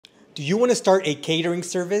Do you want to start a catering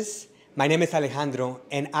service? My name is Alejandro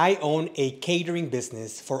and I own a catering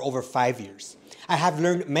business for over 5 years. I have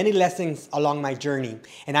learned many lessons along my journey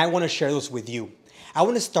and I want to share those with you. I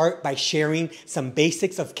want to start by sharing some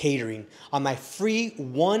basics of catering on my free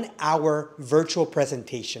 1-hour virtual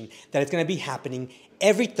presentation that is going to be happening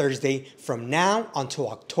every Thursday from now until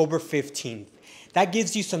October 15th. That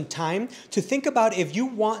gives you some time to think about if you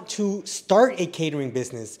want to start a catering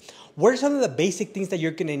business. What are some of the basic things that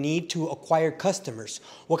you're going to need to acquire customers?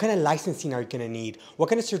 What kind of licensing are you going to need? What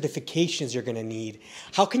kind of certifications you're going to need?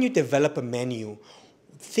 How can you develop a menu?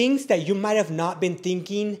 Things that you might have not been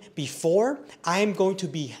thinking before, I am going to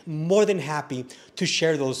be more than happy to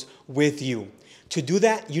share those with you. To do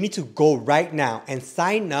that, you need to go right now and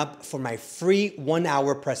sign up for my free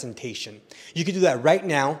 1-hour presentation. You can do that right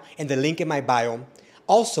now in the link in my bio.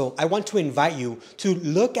 Also, I want to invite you to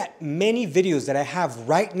look at many videos that I have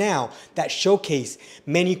right now that showcase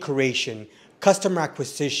menu creation, customer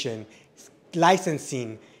acquisition,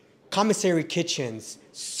 licensing, commissary kitchens.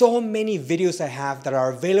 So many videos I have that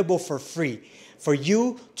are available for free for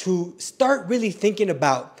you to start really thinking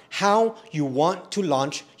about how you want to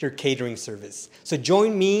launch your catering service. So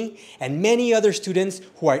join me and many other students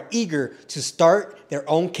who are eager to start their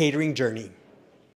own catering journey.